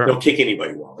 Sure. Don't kick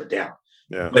anybody while they're down.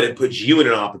 Yeah. But it puts you in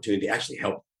an opportunity to actually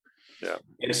help. Yeah.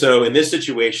 And so in this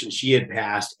situation, she had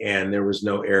passed and there was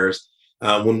no heirs.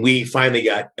 When we finally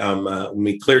got, when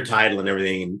we cleared title and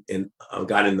everything and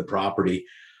got in the property,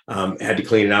 had to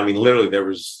clean it out. Literally there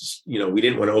was, we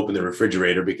didn't want to open the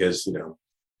refrigerator because,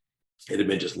 it had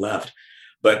been just left.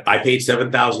 but I paid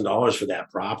 $7,000 for that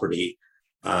property.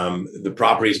 The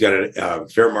property's got a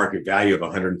fair market value of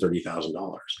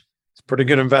 $130,000. It's a pretty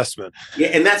good investment. Yeah,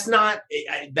 and that's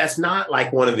not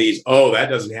like one of these, oh, that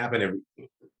doesn't happen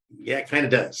yeah, it kind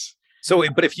of does. So,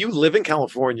 but if you live in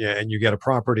California and you get a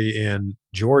property in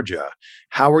Georgia,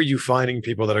 how are you finding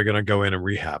people that are going to go in and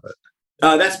rehab it?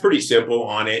 That's pretty simple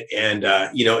on it. And,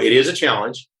 it is a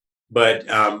challenge, but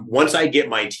once I get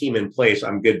my team in place,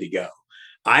 I'm good to go.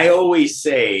 I always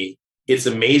say it's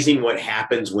amazing what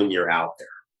happens when you're out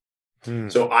there.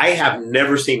 So I have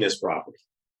never seen this property.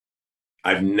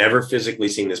 I've never physically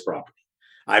seen this property.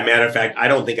 Matter of fact, I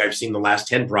don't think I've seen the last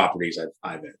 10 properties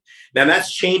I've been. Now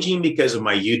that's changing because of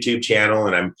my YouTube channel,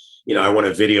 and I want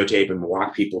to videotape and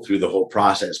walk people through the whole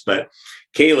process. But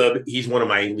Caleb, he's one of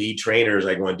my lead trainers.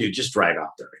 I go, dude, just drive out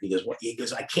there. And he goes, what? He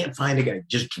goes, I can't find a guy.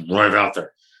 Just drive out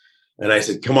there. And I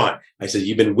said, come on. I said,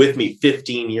 you've been with me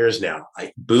 15 years now.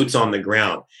 Boots on the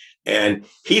ground. And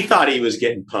he thought he was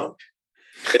getting punked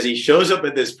because he shows up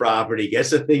at this property,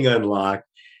 gets the thing unlocked.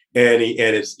 And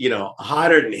it's,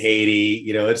 hotter than Haiti,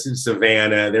 it's in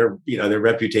Savannah. Their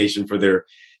reputation for their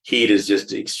heat is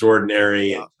just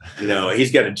extraordinary. And,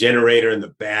 he's got a generator in the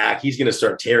back. He's going to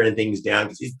start tearing things down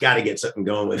because he's got to get something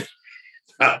going with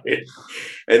it.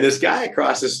 And this guy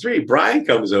across the street, Brian,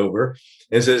 comes over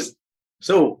and says,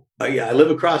 so, yeah, I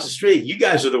live across the street. You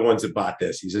guys are the ones that bought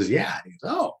this. He says, yeah. He goes,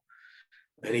 oh.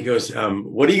 And he goes,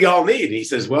 what do you all need? And he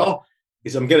says, well,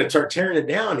 I'm going to start tearing it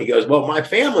down. He goes, well, my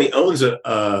family owns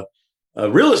a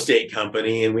real estate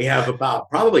company, and we have about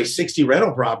probably 60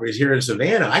 rental properties here in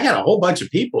Savannah. I got a whole bunch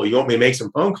of people. You want me to make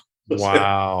some phone calls?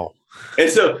 Wow. And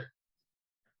so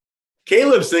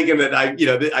Caleb's thinking that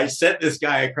I sent this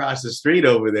guy across the street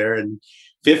over there, and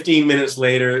 15 minutes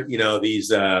later,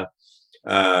 these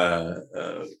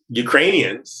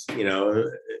Ukrainians,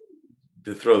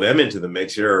 to throw them into the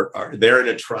mix here, they're in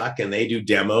a truck and they do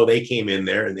demo. They came in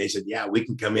there and they said, yeah, we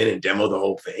can come in and demo the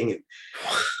whole thing. And,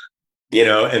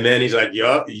 and then he's like,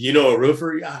 yeah, a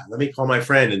roofer? Yeah, let me call my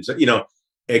friend. And so,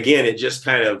 again, it just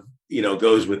kind of,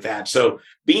 goes with that. So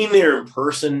being there in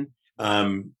person,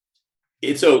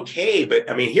 it's okay. But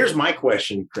I mean, here's my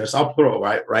question, Chris, I'll put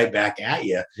it right back at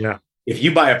you. Yeah. If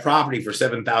you buy a property for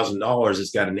 $7,000,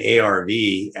 it's got an ARV,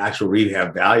 actual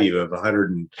rehab value of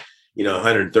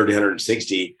 130,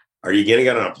 160. Are you going to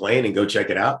get on a plane and go check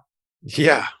it out?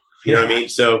 Yeah. You know what I mean?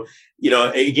 So,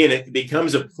 again, it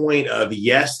becomes a point of,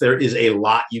 yes, there is a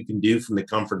lot you can do from the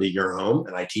comfort of your home.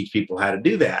 And I teach people how to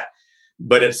do that.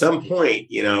 But at some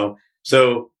point,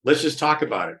 so let's just talk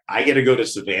about it. I get to go to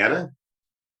Savannah.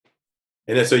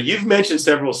 And then, so you've mentioned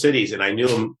several cities, and I knew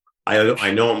them.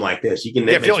 I know them like this. You can.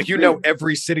 I feel like you know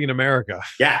every city in America.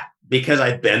 Yeah, because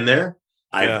I've been there.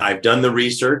 I've done the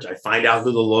research. I find out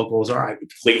who the locals are.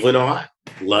 Cleveland, Ohio.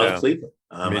 Love Cleveland.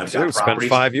 Me too. Spent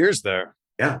 5 years there.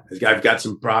 Yeah. I've got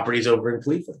some properties over in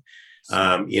Cleveland.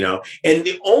 And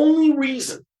the only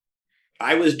reason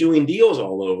I was doing deals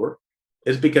all over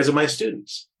is because of my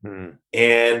students. And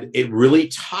it really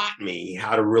taught me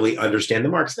how to really understand the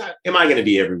markets. Not, am I going to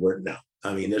be everywhere? No.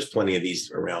 I mean, there's plenty of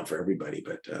these around for everybody.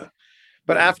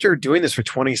 But after doing this for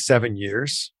 27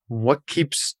 years, what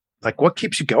keeps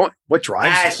you going? What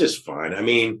drives you? It's just fun. I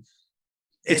mean,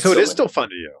 it is still fun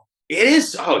to you. It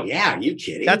is. Oh, yeah. Are you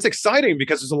kidding? That's exciting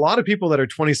because there's a lot of people that are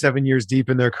 27 years deep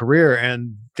in their career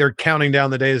and they're counting down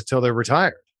the days till they're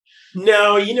retired.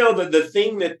 No, the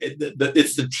thing that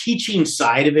it's the teaching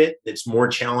side of it that's more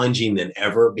challenging than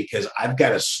ever because I've got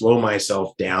to slow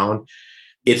myself down.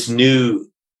 It's new.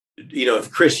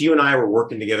 If Chris, you and I were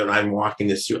working together and I'm walking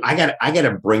this through, I got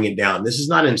to bring it down. This is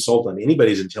not an insult on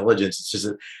anybody's intelligence. It's just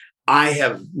that I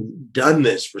have done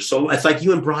this for so long. It's like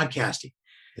you in broadcasting.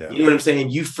 Yeah. You know what I'm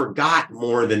saying? You forgot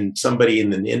more than somebody in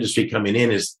the industry coming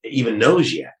in even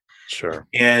knows yet. Sure.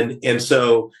 And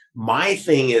so my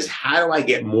thing is, how do I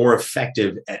get more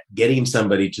effective at getting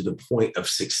somebody to the point of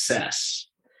success?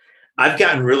 I've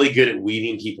gotten really good at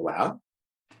weeding people out.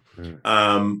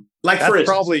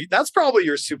 That's probably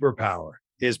your superpower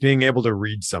is being able to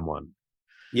read someone.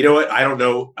 You know what? I don't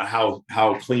know how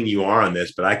clean you are on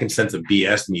this, but I can sense a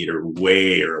BS meter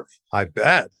way early. I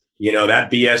bet. That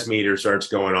BS meter starts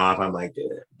going off. I'm like,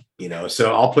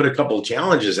 so I'll put a couple of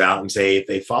challenges out and say, if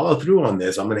they follow through on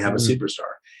this, I'm going to have a superstar.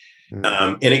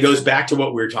 And it goes back to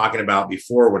what we were talking about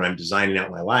before when I'm designing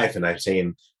out my life. And I'm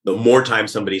saying the more time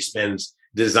somebody spends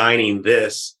designing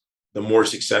this, the more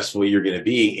successful you're going to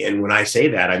be. And when I say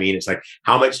that, I mean, it's like,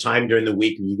 how much time during the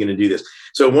week are you going to do this?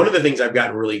 So one of the things I've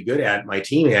gotten really good at, my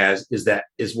team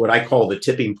is what I call the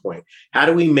tipping point. How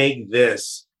do we make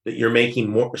this that you're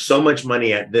making so much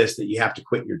money at this that you have to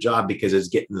quit your job because it's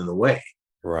getting in the way?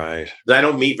 Right. I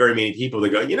don't meet very many people that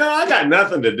go, I got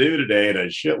nothing to do today and a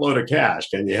shitload of cash.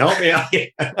 Can you help me out?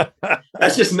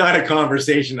 That's just not a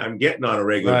conversation I'm getting on a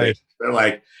regular Right. basis. They're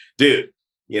like, dude,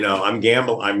 I'm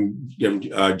gambling,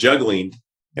 I'm juggling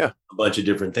Yeah. a bunch of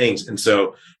different things. And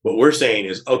so what we're saying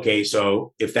is, okay,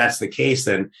 so if that's the case,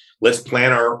 then let's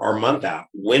plan our month out.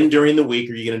 When during the week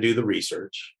are you going to do the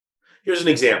research? Here's an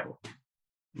example.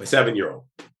 My 7-year-old,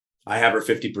 I have her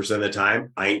 50% of the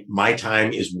time. My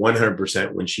time is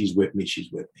 100% when she's with me,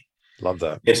 she's with me. Love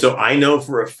that. And so I know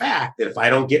for a fact that if I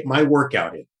don't get my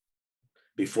workout in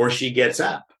before she gets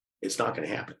up, it's not going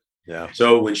to happen. Yeah.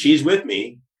 So when she's with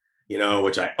me,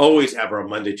 which I always have her on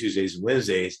Monday, Tuesdays, and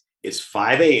Wednesdays, it's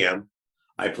 5 a.m.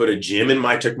 I put a gym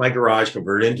took my garage,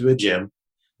 converted it into a gym.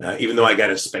 Even though I got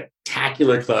a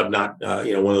spectacular club, not,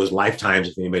 one of those Lifetimes,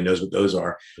 if anybody knows what those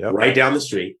are, right down the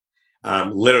street.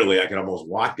 Literally, I can almost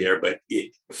walk there, but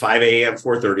 5 a.m.,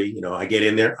 4:30, I get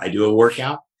in there, I do a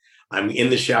workout. I'm in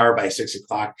the shower by 6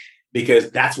 o'clock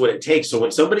because that's what it takes. So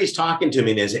when somebody's talking to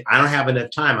me and they say, I don't have enough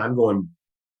time, I'm going,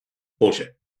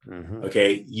 bullshit. Mm-hmm.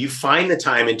 Okay. You find the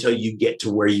time until you get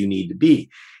to where you need to be.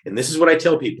 And this is what I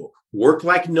tell people: work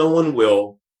like no one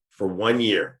will for 1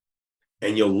 year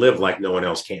and you'll live like no one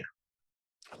else can.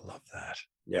 I love that.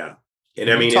 Yeah.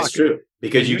 And I mean, it's true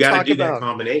because you got to do that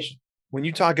combination. When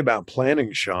you talk about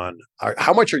planning, Sean,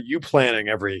 how much are you planning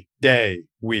every day,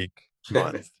 week,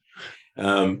 month?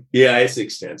 Yeah, it's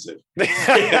extensive.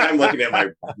 I'm looking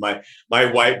at my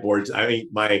whiteboards. I mean,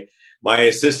 my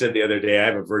assistant the other day, I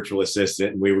have a virtual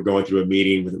assistant, and we were going through a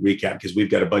meeting with a recap because we've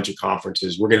got a bunch of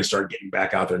conferences. We're going to start getting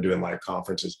back out there and doing live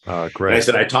conferences. Great. And I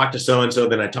said, I talked to so-and-so,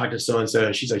 then I talked to so-and-so.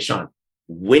 And she's like, Sean,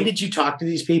 when did you talk to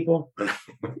these people?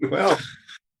 Well,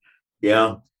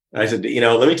 yeah. I said,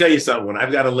 let me tell you something. When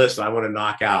I've got a list I want to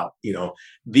knock out,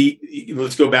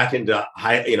 let's go back into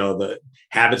the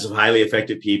habits of highly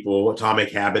effective people,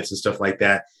 atomic habits and stuff like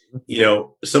that.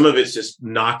 Some of it's just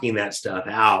knocking that stuff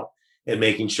out and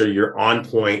making sure you're on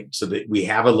point so that we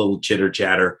have a little chitter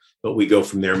chatter, but we go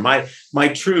from there. My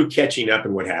true catching up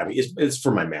and what have you is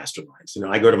for my masterminds.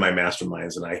 I go to my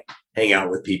masterminds and I hang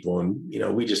out with people and,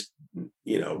 we just,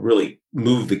 really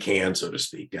move the can, so to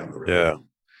speak, down the road. Yeah.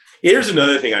 Here's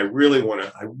another thing I really want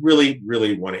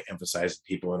to emphasize to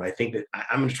people. And I think that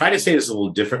I'm going to try to say this a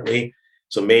little differently.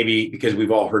 So maybe because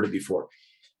we've all heard it before,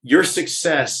 your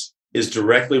success is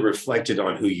directly reflected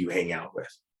on who you hang out with.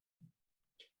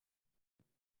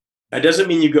 That doesn't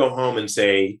mean you go home and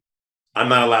say, I'm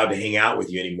not allowed to hang out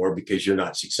with you anymore because you're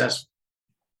not successful.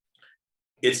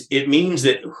 It means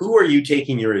that who are you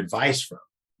taking your advice from?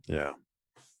 Yeah.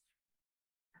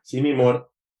 See me more.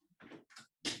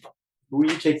 Who are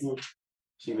you taking?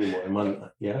 See me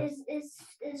more. Yeah.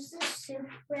 Is the soup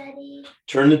ready?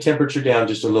 Turn the temperature down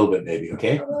just a little bit, maybe.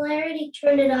 Okay. Well, I already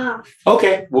turned it off.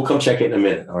 Okay, we'll come check it in a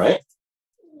minute. All right.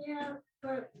 Yeah,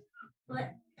 but I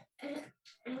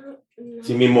don't know.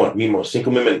 Sí, mi amor, 5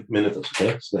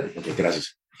 minutos. Okay,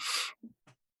 gracias.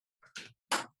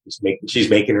 She's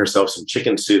making herself some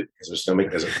chicken soup because her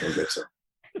stomach doesn't feel good. So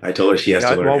I told her she has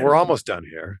to learn. Well, we're almost done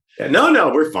here. Yeah,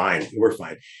 no, we're fine. We're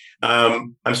fine.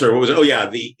 I'm sorry. What was it? Oh yeah,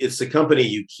 it's the company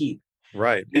you keep.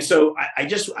 Right. And so I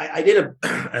did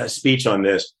a speech on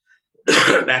this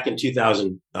back in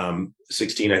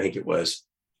 2016, I think it was.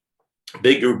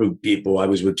 Big group of people. I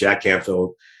was with Jack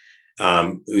Canfield,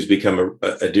 who's become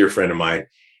a dear friend of mine.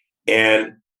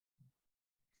 And,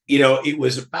 it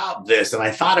was about this. And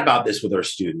I thought about this with our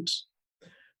students.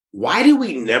 Why do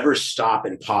we never stop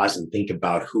and pause and think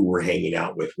about who we're hanging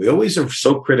out with? We always are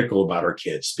so critical about our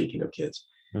kids, speaking of kids,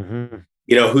 mm-hmm.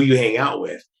 Who you hang out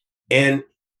with. And,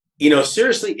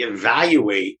 seriously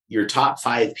evaluate your top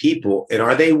 5 people and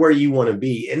are they where you want to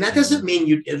be? And that doesn't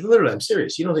mean literally, I'm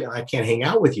serious. You don't think I can't hang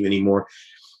out with you anymore.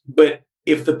 But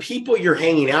if the people you're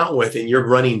hanging out with and you're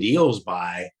running deals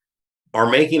by are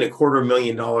making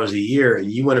 $250,000 a year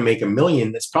and you want to make $1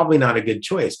 million, that's probably not a good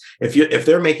choice. If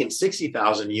they're making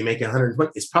 60,000 and you make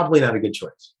 120, it's probably not a good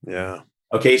choice. Yeah.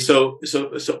 Okay. So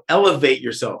elevate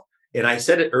yourself. And I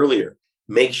said it earlier,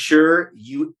 make sure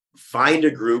you find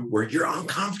a group where you're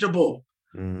uncomfortable.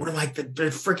 We're like, they're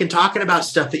freaking talking about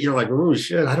stuff that you're like, oh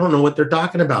shit, I don't know what they're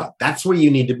talking about. That's where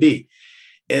you need to be.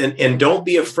 And don't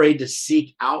be afraid to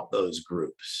seek out those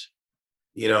groups.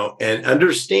 And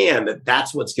understand that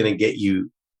that's what's going to get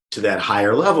you to that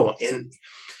higher level. And,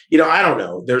 I don't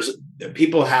know,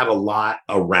 people have a lot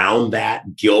around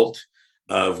that guilt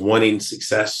of wanting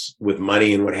success with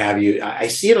money and what have you. I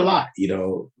see it a lot,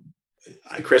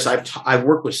 Chris, I've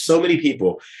worked with so many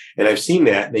people and I've seen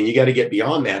that. Then you got to get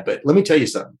beyond that. But let me tell you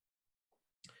something.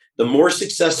 The more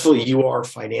successful you are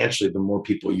financially, the more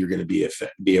people you're going to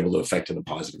be able to affect in a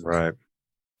positive way. Right.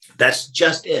 That's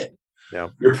just it. Yeah.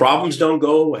 Your problems don't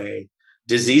go away.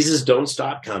 Diseases don't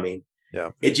stop coming.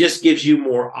 Yeah. It just gives you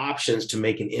more options to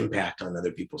make an impact on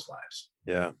other people's lives.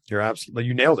 Yeah.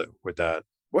 You nailed it with that.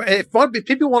 Well, if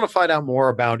people want to find out more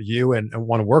about you and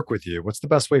want to work with you, what's the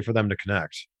best way for them to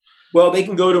connect? Well, they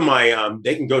can go to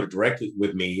they can go to directly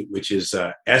with me, which is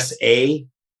Saen.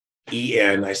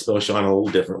 I spell Sean a little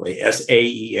differently.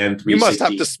 Saen 360. You must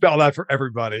have to spell that for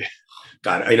everybody.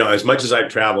 God, I know, as much as I've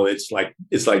traveled, it's like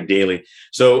daily.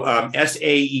 So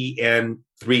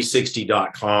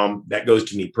Saen360.com, that goes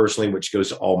to me personally, which goes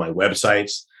to all my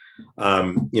websites.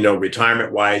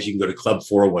 Retirement wise, you can go to Club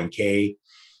 401k,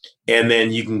 and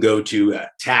then you can go to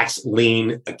Tax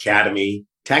Lien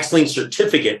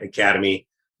Certificate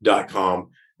Academy.com.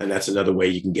 And that's another way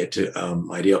you can get to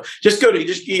my deal. Just go to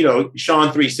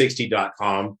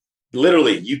Sean360.com.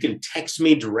 Literally, you can text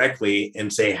me directly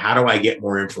and say, how do I get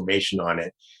more information on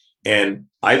it? And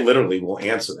I literally will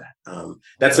answer that.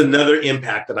 That's another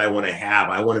impact that I want to have.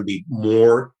 I want to be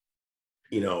more,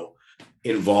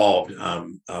 involved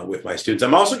with my students.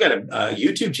 I'm also got a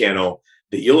YouTube channel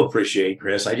that you'll appreciate,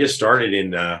 Chris. I just started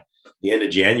in the end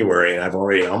of January, and I've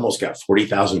already almost got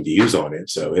 40,000 views on it.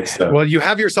 So it's well, you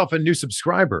have yourself a new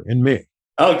subscriber in me.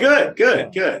 Oh, good.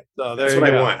 So that's what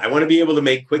I want. I want to be able to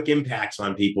make quick impacts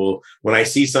on people when I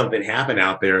see something happen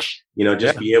out there.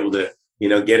 Be able to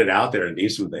get it out there and do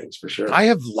some things for sure. I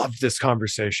have loved this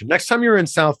conversation. Next time you're in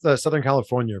Southern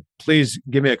California, please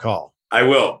give me a call. I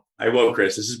will,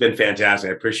 Chris. This has been fantastic.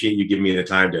 I appreciate you giving me the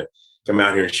time to come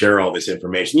out here and share all this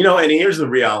information. And here's the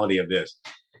reality of this: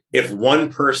 if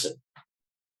one person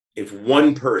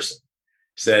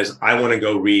says, I want to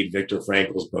go read Viktor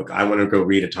Frankl's book, I want to go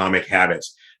read Atomic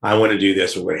Habits, I want to do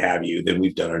this or what have you, then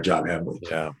we've done our job, haven't we?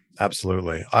 Yeah,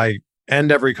 absolutely. I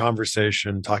end every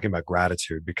conversation talking about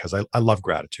gratitude because I love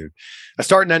gratitude. I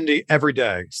start and end every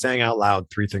day saying out loud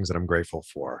 3 things that I'm grateful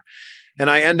for. And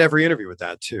I end every interview with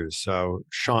that too. So,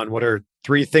 Sean, what are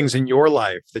 3 things in your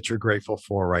life that you're grateful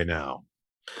for right now?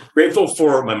 Grateful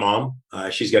for my mom.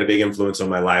 She's got a big influence on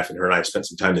my life, and her and I spent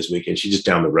some time this weekend. She's just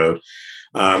down the road.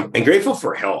 And grateful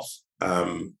for health.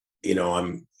 I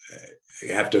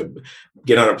have to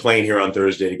get on a plane here on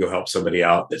Thursday to go help somebody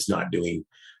out that's not doing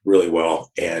really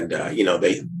well. And,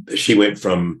 she went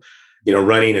from,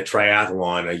 running a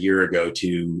triathlon a year ago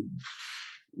to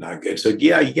not good. So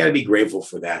yeah, you got to be grateful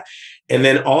for that. And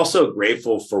then also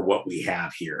grateful for what we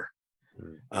have here.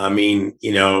 I mean,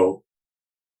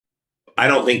 I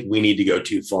don't think we need to go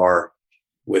too far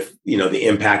with, the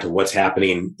impact of what's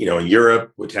happening, in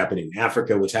Europe, what's happening in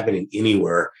Africa, what's happening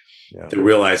anywhere, to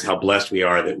realize how blessed we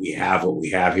are that we have what we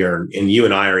have here. And you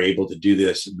and I are able to do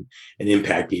this and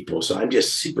impact people. So I'm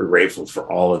just super grateful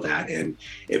for all of that. And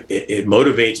it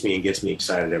motivates me and gets me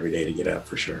excited every day to get up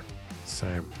for sure.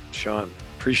 Same. Sean,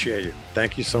 appreciate you.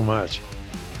 Thank you so much.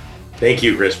 Thank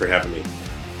you, Chris, for having me.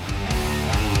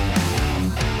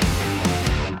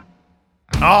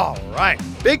 All right.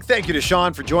 Big thank you to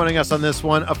Sean for joining us on this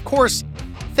one. Of course,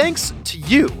 thanks to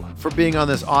you for being on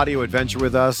this audio adventure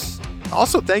with us.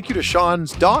 Also, thank you to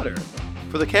Sean's daughter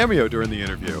for the cameo during the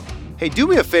interview. Hey, do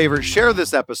me a favor, share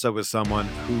this episode with someone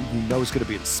who you know is going to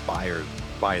be inspired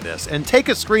by this. And take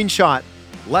a screenshot.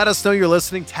 Let us know you're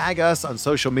listening. Tag us on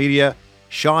social media.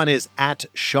 Sean is at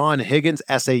Sean Higgins,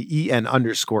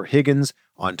 SAEN_Higgins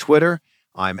on Twitter.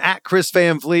 I'm at Chris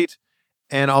Van Vliet.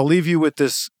 And I'll leave you with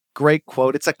this great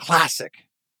quote. It's a classic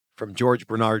from George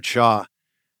Bernard Shaw.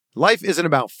 Life isn't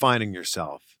about finding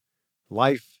yourself.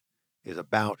 Life is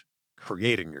about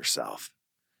creating yourself.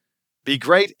 Be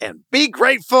great and be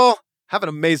grateful. Have an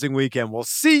amazing weekend. We'll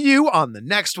see you on the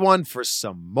next one for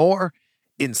some more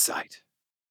insight.